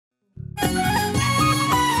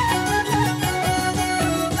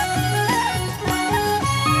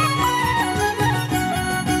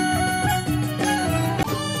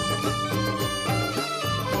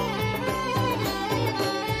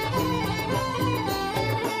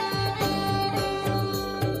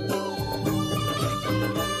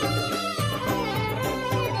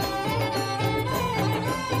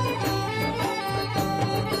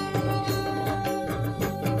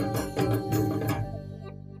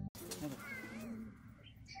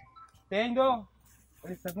तेज दो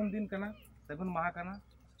सगुन दिन कना सगुन माह कना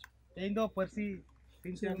तेज दो परसी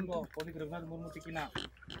तीन को पंडित रघुनाथ मुर्मू तिकिना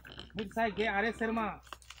मिद साय गे आरे सेरमा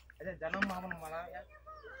अजा जन्म माह बन मनाया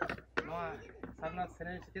नवा सारना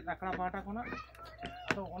सेने सेचेत आखड़ा पाटा कोना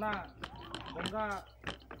तो ओना बंगा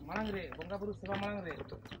मांग रे बंगा बुरु सेवा मांग रे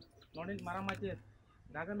नोंडे मारा माचे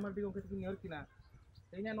गागन मर्दी को किसी नेहर किना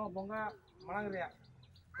तेना नो बंगा मांग रे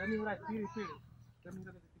कमी होला तीर तीर कमी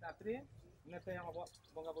होला किना आत्रे नेते हम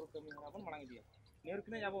बंगा बुरु कमी होला बन मांग दिया नेहर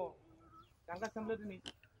किना जाबो गंगा सम्मेलन नि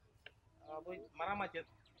अब मारा माचे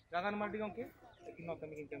गागन मर्दी को के किनो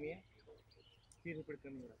कमी तीर तीर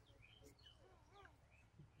कमी होला